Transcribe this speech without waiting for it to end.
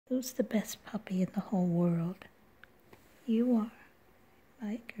Who's the best puppy in the whole world? You are.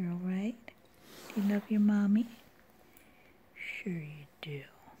 My girl, right? Do you love your mommy? Sure you do.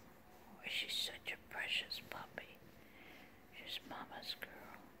 Oh, she's such a precious puppy. She's mama's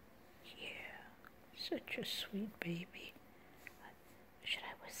girl. Yeah, such a sweet baby. Should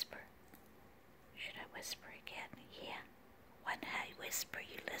I whisper? Should I whisper again? Yeah. When I whisper,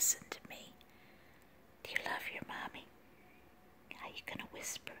 you listen to me. Do you love your mommy? Are you gonna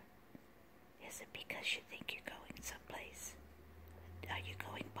whisper? Is it because you think you're going someplace? Are you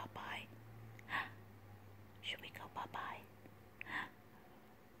going bye-bye? Huh? Should we go bye-bye? Huh?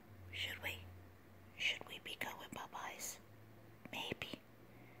 Should we? Should we be going bye-byes? Maybe.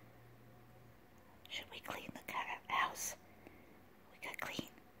 Should we clean the